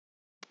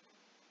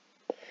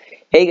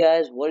Hey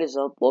guys, what is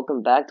up?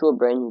 Welcome back to a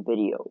brand new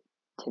video.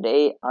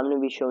 Today I'm going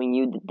to be showing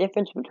you the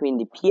difference between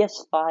the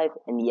PS5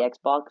 and the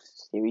Xbox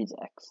Series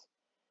X.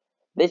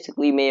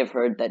 Basically, you may have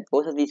heard that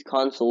both of these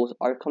consoles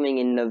are coming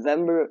in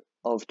November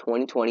of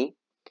 2020,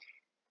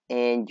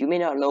 and you may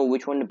not know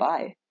which one to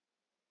buy.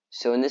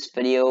 So in this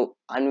video,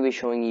 I'm going to be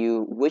showing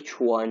you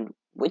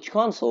which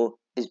console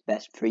is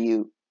best for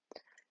you.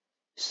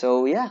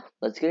 So yeah,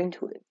 let's get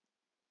into it.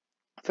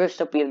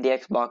 First up, we have the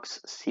Xbox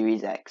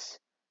Series X.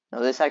 Now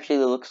this actually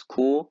looks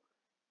cool.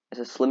 It's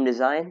a slim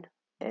design,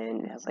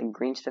 and it has like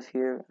green stuff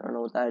here. I don't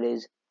know what that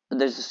is. But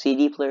there's a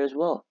CD player as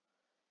well,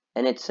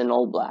 and it's in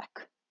all black.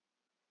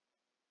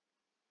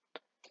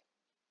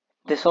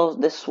 This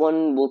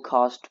one will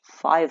cost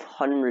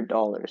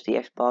 $500.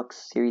 The Xbox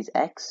Series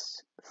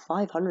X,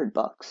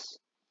 $500.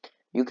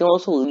 You can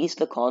also lease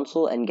the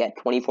console and get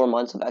 24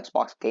 months of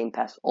Xbox Game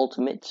Pass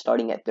Ultimate,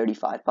 starting at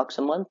 $35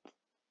 a month.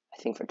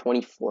 I think for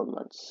 24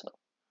 months. So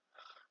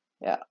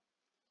yeah,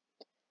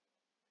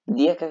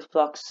 the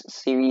Xbox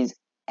Series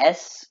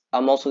S.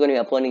 I'm also going to be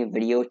uploading a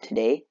video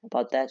today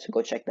about that, so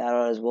go check that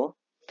out as well.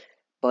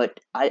 But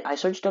I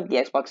searched up the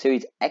Xbox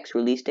Series X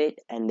release date,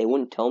 and they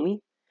wouldn't tell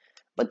me.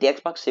 But the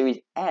Xbox Series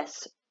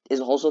S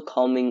is also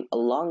coming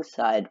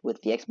alongside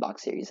with the Xbox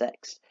Series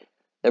X.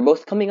 They're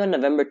both coming on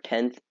November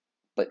 10th,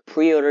 but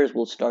pre-orders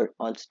will start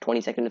on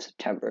 22nd of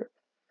September.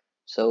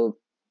 So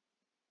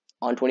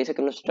on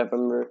 22nd of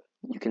September,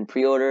 you can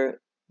pre-order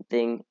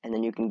thing, and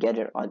then you can get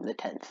it on the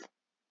 10th.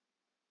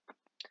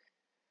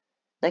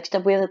 Next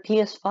up, we have the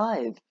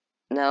PS5.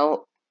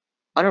 Now,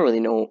 I don't really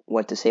know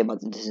what to say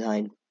about the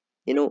design.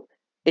 You know,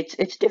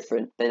 it's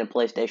different than a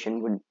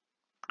PlayStation would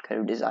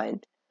kind of design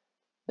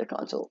their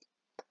console.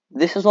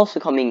 This is also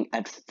coming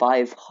at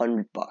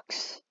 $500,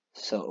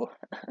 so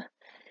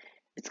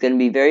it's going to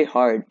be very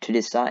hard to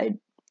decide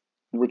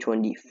which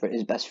one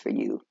is best for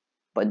you.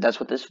 But that's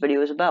what this video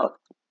is about.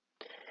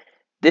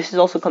 This is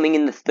also coming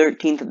in the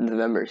 13th of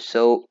November,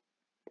 so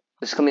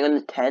this is coming on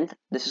the 10th.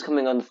 This is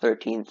coming on the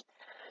 13th.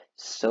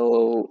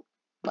 So,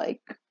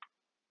 like,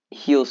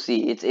 you'll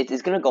see.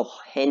 It's gonna go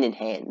hand in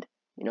hand.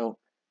 You know,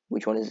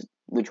 which one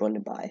to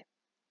buy.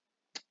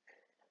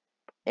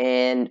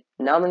 And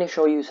now I'm going to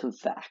show you some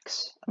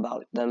facts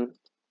about them.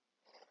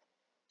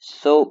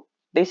 So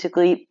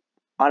basically,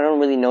 I don't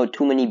really know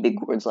too many big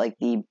words like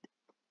I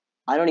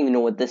don't even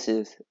know what this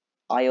is.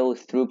 I/O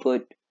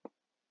throughput,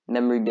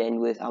 memory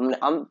bandwidth.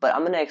 But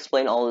I'm gonna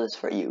explain all of this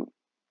for you.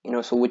 You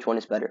know, so which one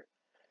is better?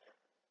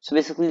 So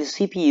basically, the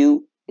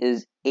CPU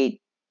is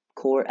 8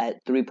 core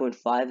at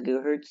 3.5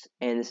 gigahertz,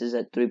 and this is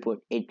at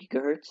 3.8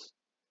 gigahertz.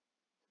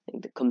 I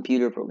think the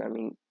computer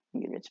programming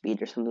unit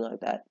speed or something like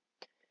that.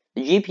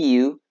 The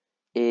GPU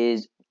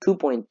is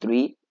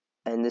 2.3,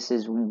 and this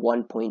is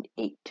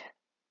 1.8.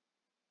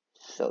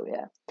 So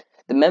yeah,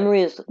 the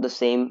memory is the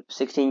same,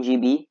 16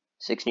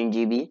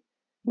 GB.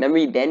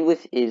 Memory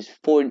bandwidth is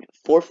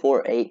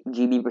 448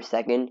 GB per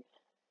second.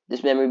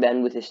 This memory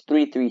bandwidth is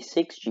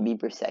 336 GB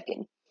per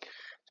second.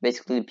 So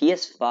basically, the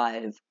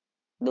PS5,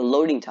 the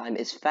loading time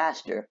is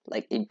faster.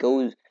 Like, it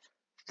goes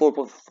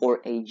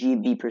 4.48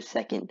 GB per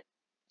second.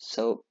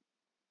 So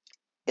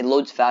it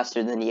loads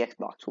faster than the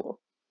Xbox will.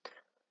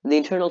 The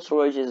internal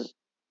storage is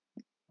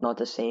not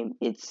the same.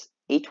 It's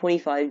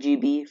 825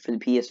 GB for the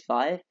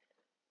PS5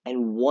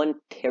 and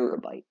 1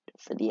 terabyte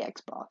for the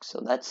Xbox.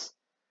 So that's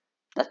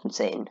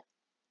insane.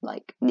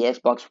 Like, the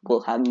Xbox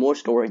will have more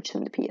storage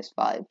than the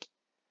PS5.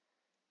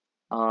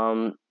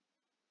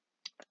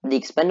 The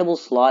expendable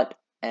slot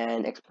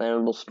and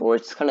expandable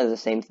storage is kind of the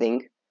same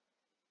thing.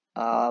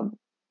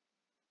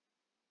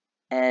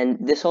 And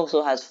this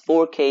also has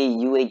 4K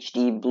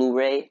UHD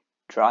Blu-ray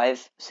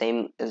drive,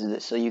 same as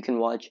this. So you can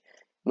watch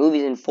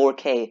movies in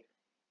 4K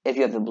if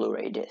you have the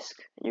Blu-ray disc.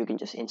 You can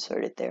just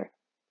insert it there.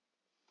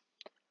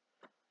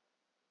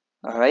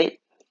 Alright,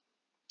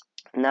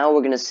 now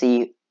we're going to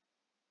see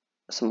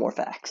some more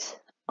facts.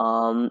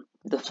 So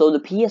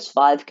the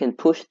PS5 can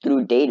push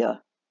through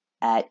data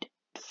at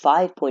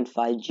 5.5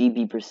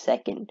 GB per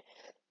second.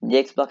 The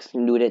Xbox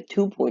can do it at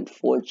 2.4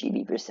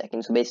 GB per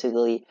second. So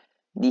basically,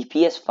 the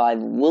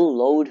PS5 will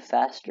load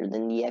faster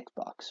than the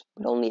Xbox,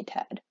 but only a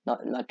tad,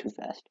 not too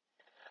fast.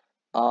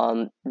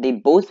 They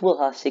both will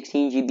have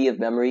 16 GB of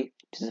memory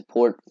to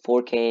support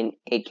 4K and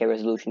 8K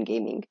resolution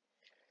gaming.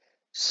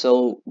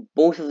 So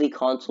both of the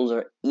consoles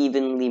are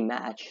evenly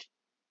matched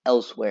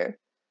elsewhere,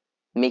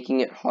 making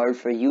it hard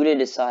for you to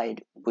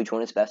decide which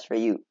one is best for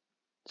you.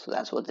 So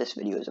that's what this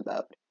video is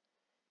about.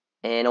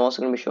 And I'm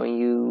also going to be showing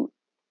you,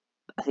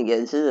 I think, yeah,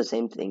 this is the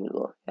same thing as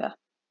well, yeah.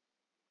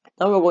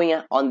 Now we're going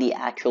on the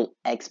actual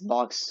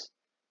Xbox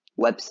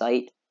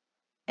website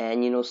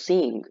and, you know,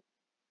 seeing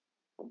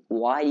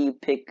why do you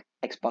pick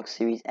Xbox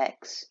Series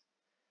X.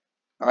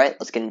 Alright,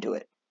 let's get into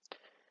it.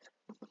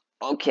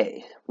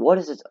 Okay, what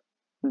is it?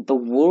 The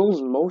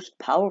world's most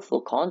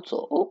powerful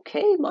console.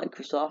 Okay,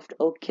 Microsoft,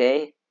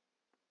 okay.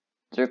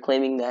 They're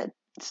claiming that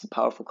it's a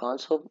powerful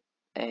console,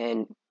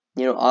 and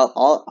you know,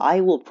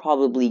 I will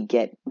probably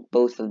get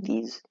both of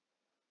these.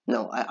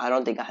 No, I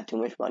don't think I have too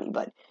much money,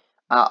 but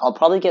I'll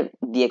probably get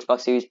the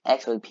Xbox Series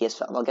X or the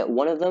PS5. I'll get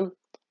one of them,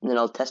 and then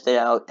I'll test it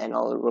out, and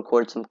I'll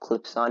record some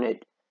clips on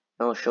it,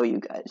 and I'll show you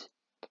guys.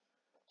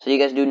 So you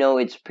guys do know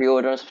it's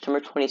pre-order on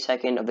September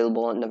 22nd,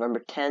 available on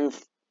November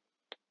 10th.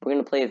 We're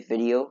going to play a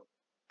video,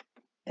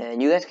 and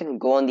you guys can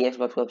go on the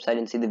Xbox website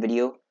and see the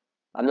video.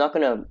 I'm not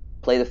going to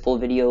play the full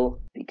video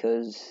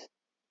because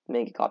it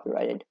may get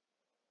copyrighted,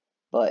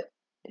 but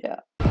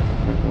yeah.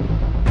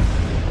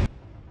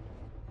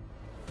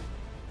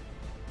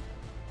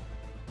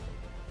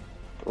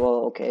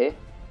 Well, okay.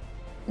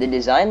 The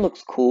design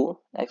looks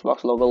cool. The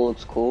Xbox logo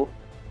looks cool.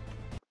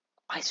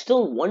 I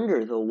still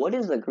wonder though, what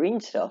is the green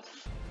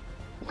stuff?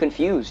 I'm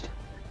confused.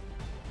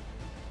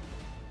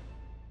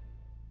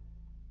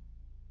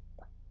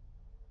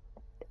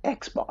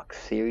 Xbox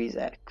Series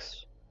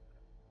X.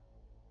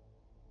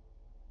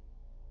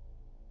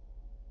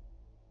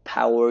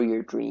 Power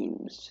your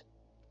dreams.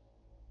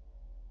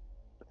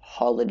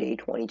 Holiday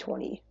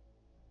 2020.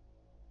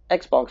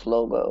 Xbox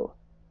logo.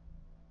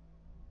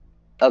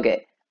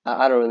 Okay,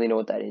 I don't really know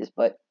what that is,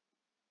 but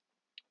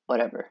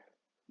whatever.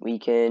 We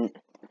can...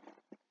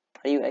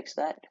 How do you X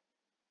that?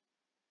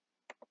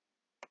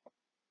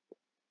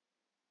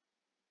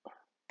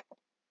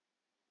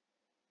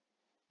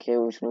 Okay,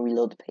 we're just gonna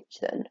reload the page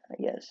then,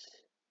 I guess.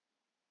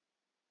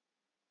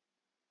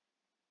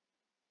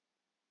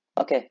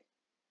 Okay.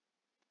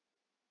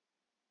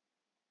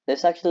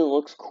 This actually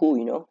looks cool,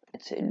 you know?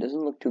 It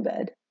doesn't look too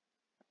bad.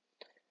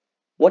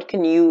 What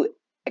can you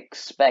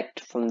expect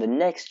from the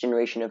next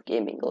generation of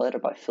gaming? A letter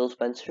by Phil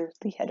Spencer,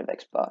 the head of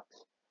Xbox.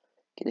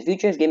 Okay, the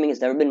future of gaming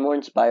has never been more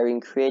inspiring.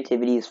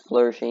 Creativity is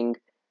flourishing.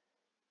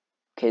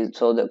 Okay,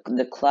 so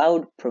the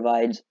cloud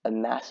provides a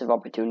massive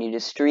opportunity to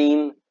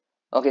stream.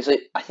 Okay, so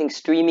I think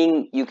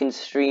streaming, you can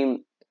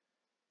stream,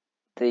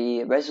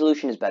 the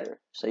resolution is better.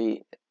 So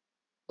you,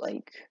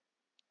 like,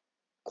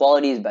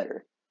 quality is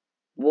better.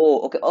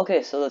 Whoa,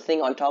 okay, so the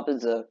thing on top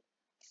is a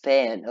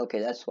fan. Okay,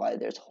 that's why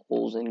there's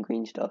holes in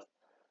green stuff.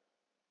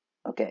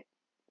 Okay.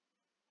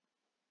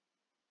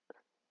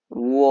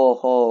 Whoa,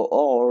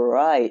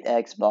 alright,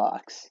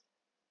 Xbox.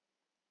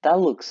 That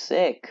looks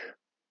sick.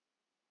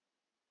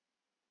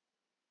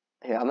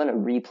 Here, I'm gonna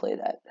replay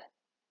that.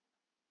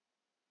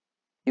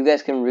 You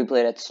guys can replay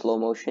it at slow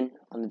motion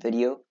on the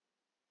video.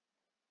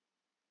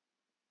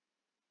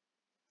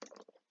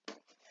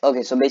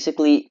 Okay, so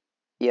basically,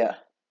 yeah.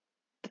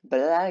 But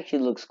that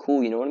actually looks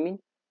cool, you know what I mean?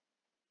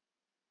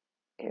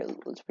 Here,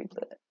 let's replay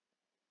that.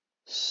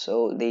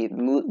 So they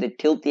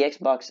tilt the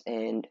Xbox,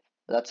 and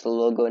that's the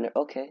logo, and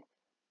okay.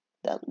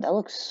 That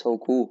looks so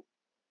cool.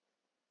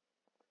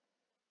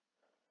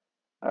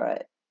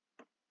 Alright.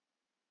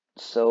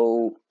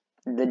 So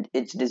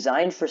it's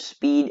designed for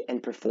speed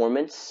and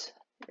performance.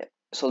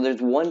 So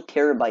there's 1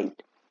 terabyte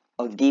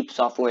of deep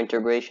software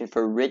integration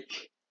for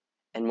rich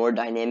and more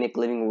dynamic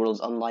living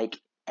worlds unlike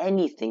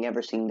anything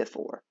ever seen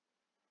before.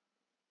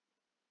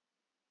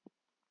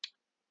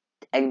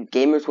 And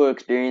gamers will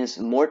experience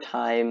more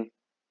time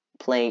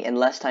playing and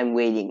less time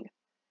waiting,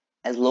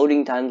 as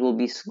loading times will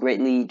be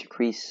greatly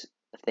decreased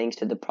thanks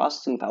to the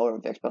processing power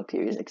of Xbox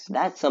Series X.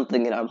 That's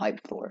something that I'm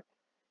hyped for.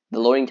 The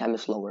loading time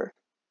is slower.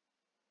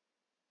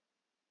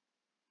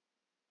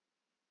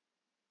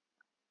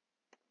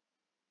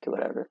 Okay,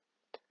 whatever.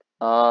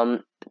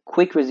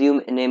 Quick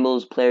resume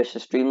enables players to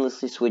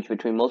streamlessly switch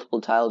between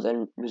multiple tiles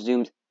and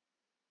resumes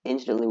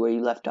instantly where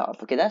you left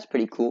off. Okay, that's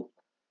pretty cool.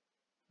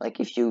 Like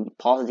if you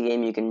pause the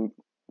game, you can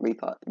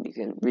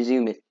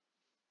resume it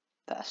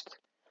fast.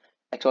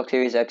 Xbox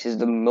Series X is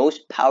the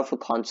most powerful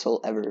console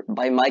ever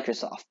by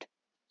Microsoft.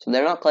 So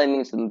they're not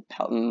claiming it's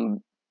the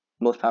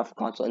most powerful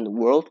console in the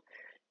world.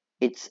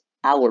 It's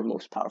our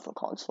most powerful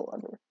console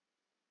ever.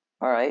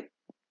 Alright.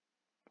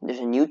 There's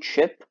a new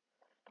chip.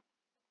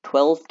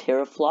 12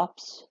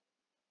 teraflops.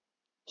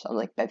 Sounds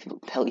like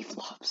belly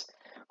flops.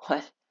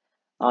 What?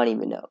 I don't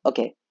even know.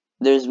 Okay.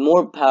 There's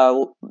more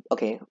power.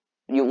 Okay.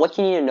 What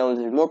you need to know is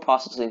there's more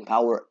processing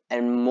power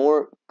and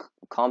more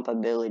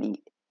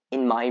compatibility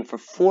in mind for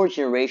 4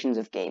 generations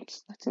of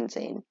games. That's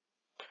insane.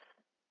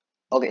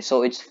 Okay,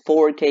 so it's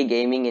 4K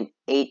gaming and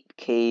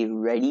 8K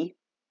ready.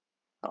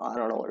 Oh, I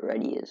don't know what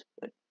ready is,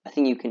 but I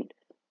think you can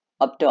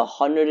up to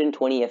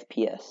 120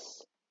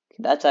 FPS.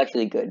 That's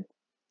actually good.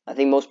 I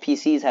think most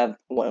PCs have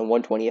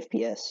 120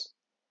 FPS,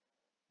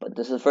 but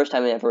this is the first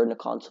time I ever in a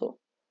console.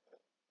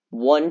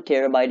 1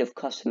 terabyte of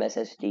custom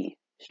SSD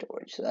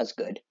storage, so that's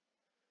good.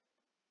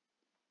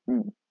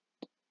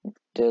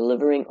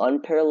 Delivering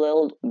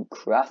unparalleled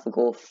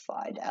graphical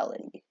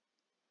fidelity.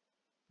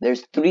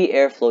 There's 3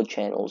 airflow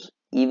channels,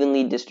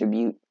 evenly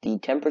distribute the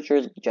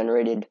temperatures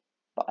generated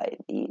by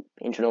the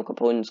internal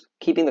components,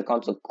 keeping the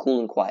console cool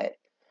and quiet.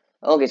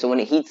 Okay, so when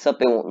it heats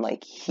up, it won't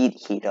like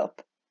heat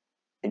up.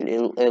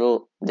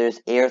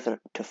 There's air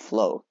to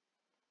flow.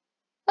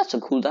 That's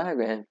a cool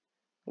diagram.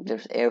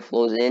 There's air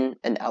flows in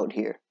and out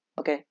here.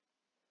 Okay,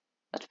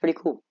 that's pretty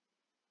cool.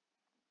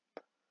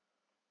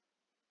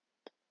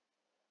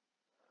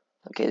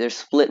 Okay, there's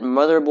split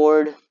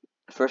motherboard.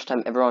 First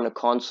time ever on a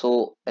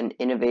console, an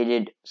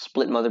innovated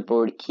split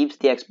motherboard keeps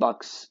the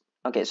Xbox.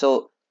 Okay,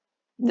 so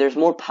there's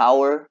more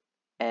power,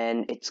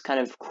 and it's kind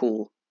of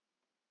cool.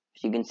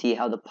 So you can see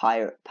how the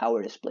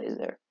power displays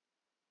there.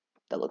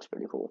 That looks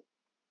pretty cool.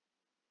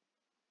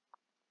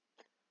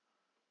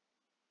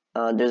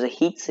 There's a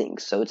heatsink,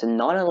 so it's a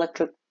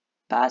non-electric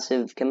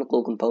passive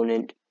chemical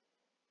component.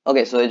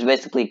 Okay, so it's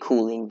basically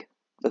cooling.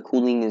 The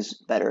cooling is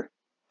better.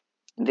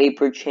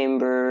 Vapor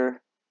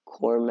chamber,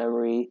 core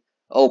memory.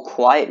 Oh,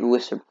 quiet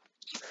whisper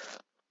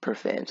per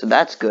fan. So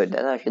that's good.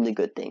 That's actually a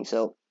good thing.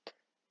 So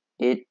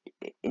it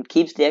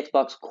keeps the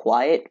Xbox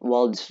quiet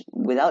while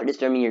without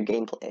disturbing your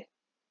gameplay.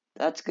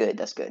 That's good.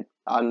 That's good.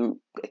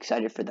 I'm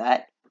excited for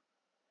that.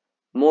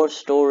 More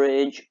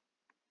storage.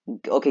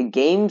 Okay,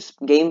 games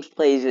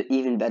plays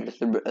even better.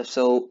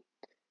 So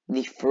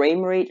the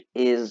frame rate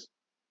is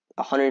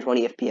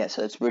 120 FPS,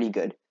 so it's pretty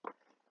good.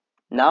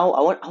 Now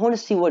I want to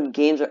see what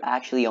games are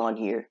actually on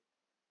here.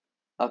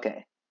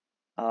 Okay.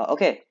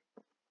 Okay.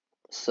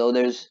 So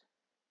there's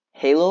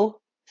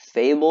Halo,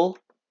 Fable,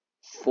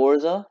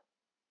 Forza,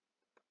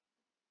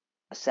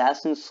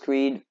 Assassin's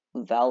Creed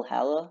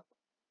Valhalla,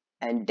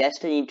 and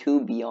Destiny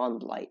 2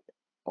 Beyond Light.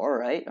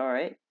 Alright,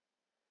 alright.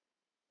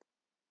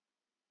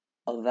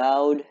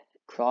 Avowed,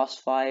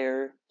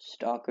 Crossfire,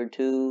 Stalker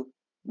 2,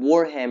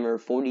 Warhammer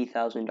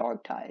 40,000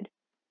 Darktide.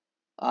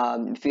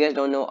 If you guys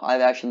don't know,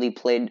 I've actually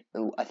played,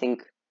 I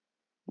think,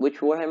 which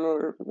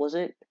Warhammer was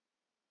it?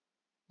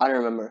 I don't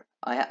remember.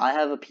 I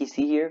have a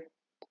PC here.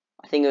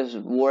 I think it was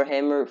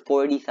Warhammer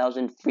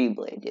 40,000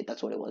 Freeblade. Yeah,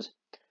 that's what it was.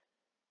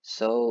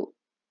 So,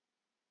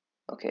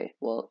 okay,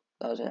 well,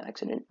 that was an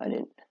accident. I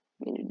didn't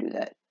mean to do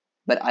that.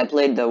 But I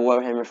played the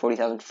Warhammer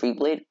 40,000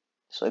 Freeblade.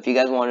 So if you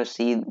guys want to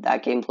see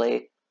that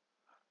gameplay,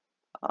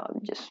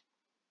 just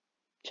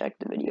check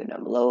the video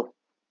down below.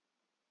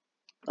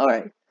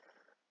 Alright.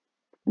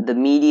 The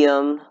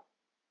Medium,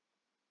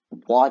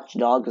 Watch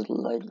Dogs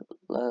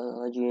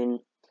Legion.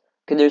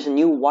 Okay, there's a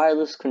new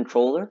wireless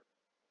controller.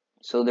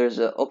 So there's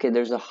a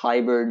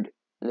hybrid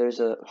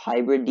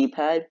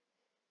D-pad.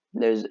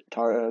 There's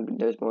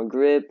more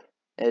grip.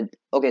 And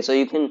okay, so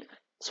you can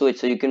switch.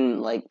 So you can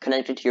like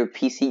connect it to your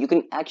PC. You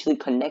can actually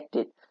connect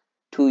it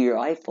to your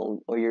iPhone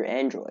or your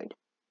Android,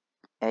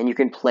 and you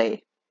can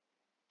play.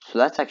 So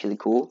that's actually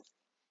cool.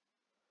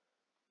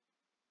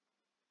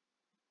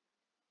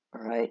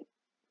 All right,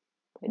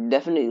 it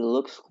definitely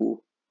looks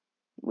cool.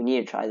 We need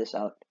to try this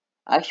out.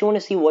 I actually want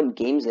to see what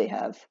games they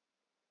have.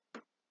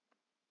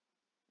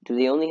 Do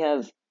they only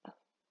have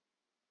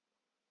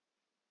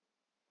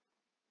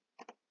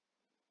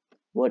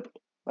what?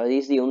 Are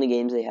these the only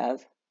games they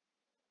have?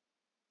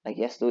 I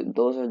guess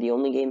those are the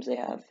only games they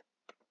have.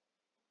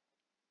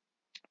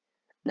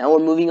 Now we're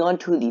moving on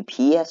to the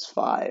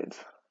PS5.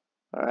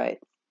 Alright,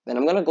 and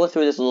I'm gonna go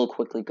through this a little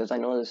quickly because I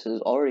know this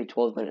is already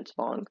 12 minutes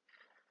long.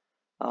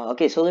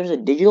 Okay, so there's a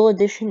digital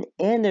edition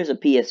and there's a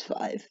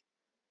PS5.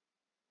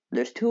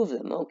 There's two of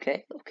them.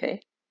 Okay,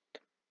 okay.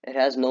 It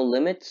has no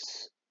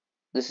limits.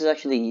 This is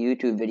actually a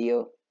YouTube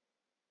video,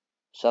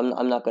 so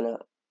I'm not gonna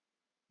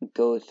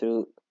go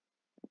through.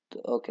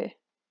 Okay,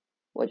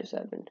 what just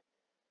happened?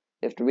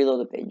 You have to reload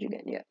the page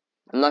again. Yeah,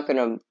 I'm not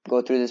gonna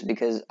go through this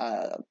because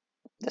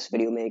this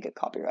video may get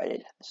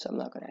copyrighted, so I'm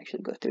not gonna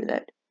actually go through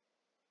that.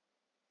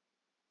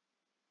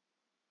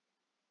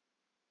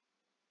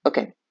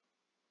 Okay.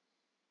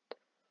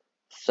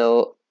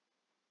 So,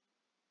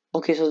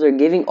 okay, so they're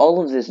giving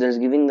all of this. They're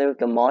giving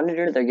like a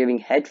monitor, they're giving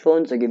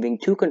headphones, they're giving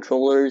two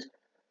controllers,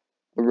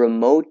 a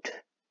remote.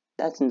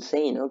 That's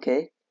insane,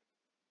 okay.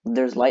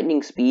 There's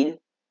lightning speed.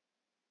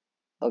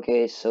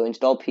 Okay, so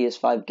install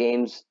PS5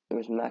 games.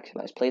 There's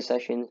maximized play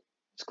sessions.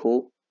 It's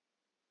cool.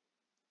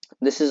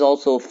 This is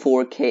also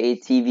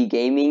 4K TV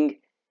gaming,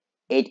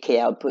 8K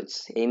output,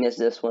 same as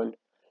this one.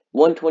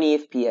 120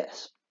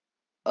 FPS.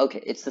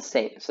 Okay, it's the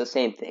same. It's the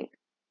same thing.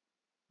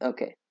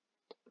 Okay.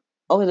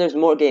 Okay, there's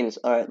more games.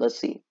 Alright, let's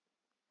see.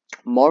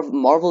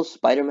 Marvel's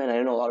Spider-Man,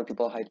 I know a lot of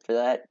people are hyped for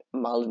that.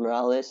 Miles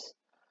Morales.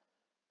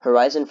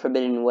 Horizon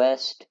Forbidden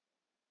West.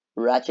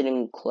 Ratchet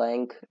and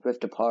Clank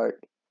Rift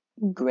Apart.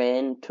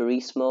 Gran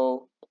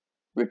Turismo.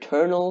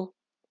 Returnal.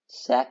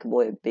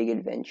 Sackboy Big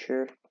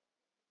Adventure.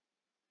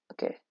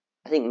 Okay.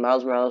 I think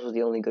Miles Morales was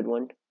the only good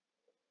one.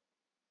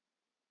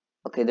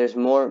 Okay, there's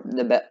more.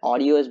 The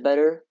audio is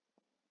better.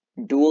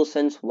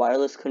 DualSense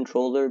wireless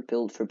controller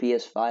built for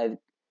PS5.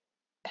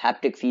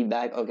 Haptic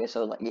feedback. Okay,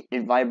 so like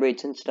it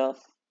vibrates and stuff.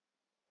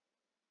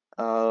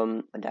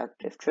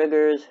 Adaptive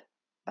triggers.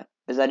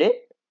 Is that it?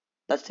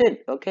 That's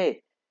it.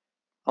 Okay.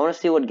 I want to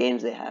see what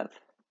games they have.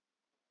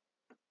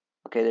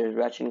 Okay, there's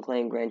Ratchet and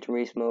Clank, Gran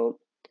Turismo,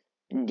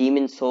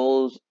 Demon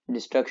Souls,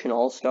 Destruction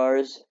All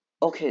Stars.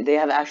 Okay, they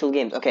have actual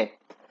games. Okay.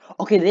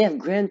 Okay, they have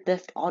Grand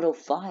Theft Auto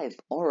 5.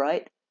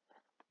 Alright.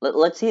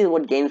 Let's see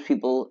what games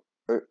people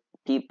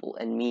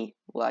and me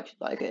will actually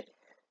like it.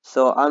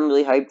 So I'm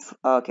really hyped.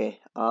 Okay.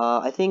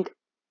 I think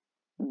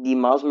the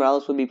Miles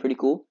Morales would be pretty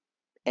cool.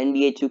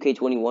 NBA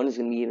 2K21 is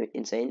gonna be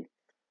insane.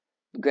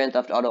 Grand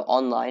Theft Auto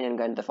Online and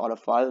Grand Theft Auto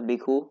 5 would be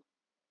cool.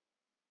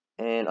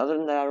 And other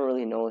than that, I don't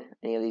really know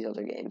any of these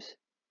other games.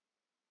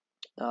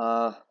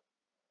 Yeah,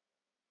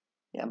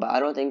 but I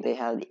don't think they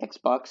have the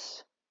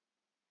Xbox.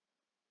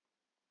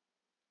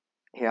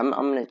 Here, I'm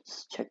gonna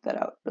check that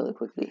out really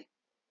quickly.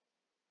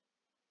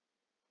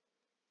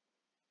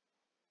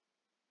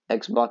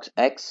 Xbox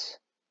X.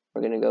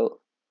 We're gonna go.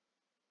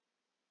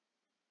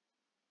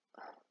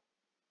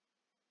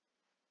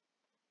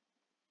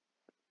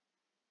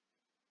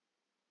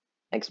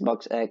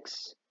 Xbox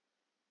X.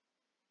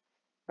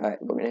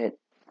 Alright, we're gonna hit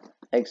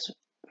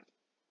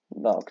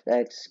Xbox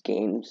X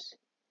games.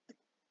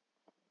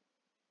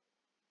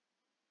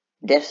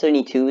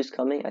 Destiny 2 is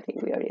coming. I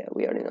think we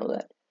already know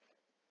that.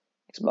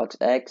 Xbox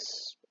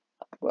X.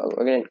 Well,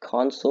 we're gonna hit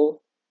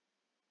console.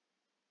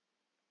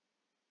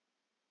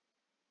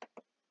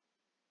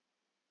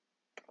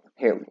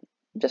 Here,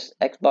 just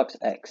Xbox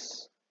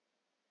X.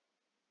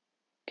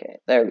 Okay,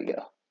 there we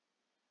go.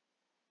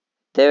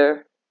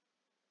 There.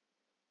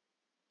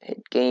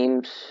 Hit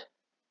games.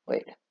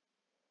 Wait.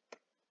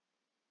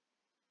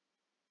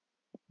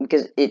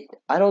 Because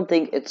I don't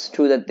think it's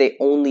true that they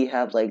only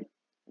have like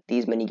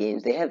these many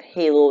games. They have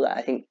Halo that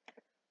I think.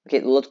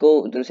 Okay, let's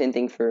go do the same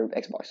thing for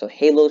Xbox. So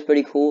Halo is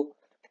pretty cool.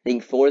 I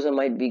think Forza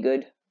might be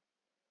good.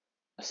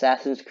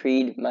 Assassin's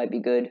Creed might be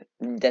good.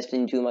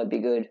 Destiny 2 might be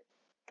good.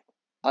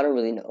 I don't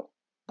really know.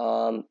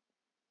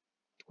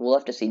 We'll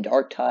have to see.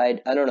 Dark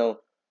Tide. I don't know.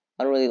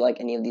 I don't really like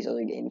any of these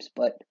other games,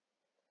 but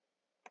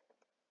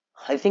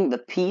I think the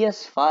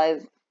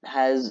PS5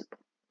 has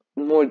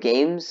more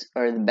games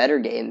or better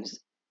games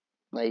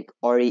like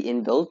already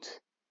inbuilt,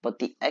 but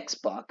the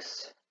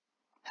Xbox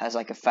has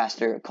like a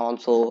faster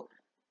console,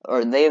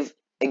 or they've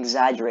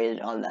exaggerated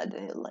on that.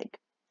 Like,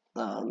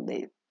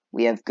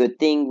 we have good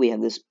thing, we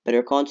have this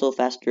better console,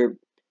 faster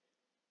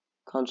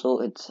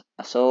console. It's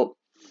so.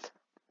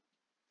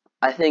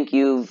 I think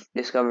you've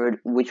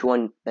discovered which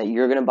one that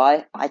you're gonna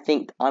buy. I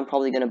think I'm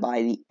probably gonna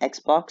buy the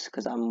Xbox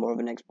because I'm more of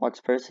an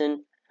Xbox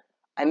person.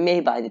 I may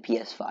buy the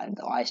PS5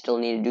 though. I still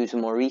need to do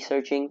some more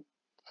researching.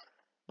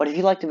 But if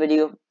you liked the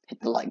video, hit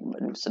the like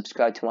button,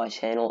 subscribe to my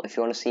channel if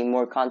you want to see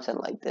more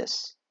content like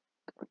this,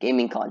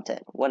 gaming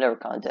content, whatever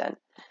content,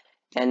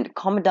 and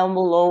comment down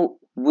below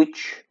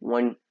which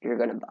one you're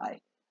gonna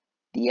buy,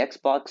 the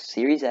Xbox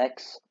Series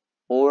X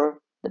or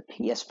the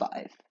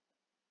PS5.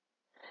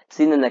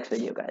 See you in the next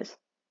video, guys.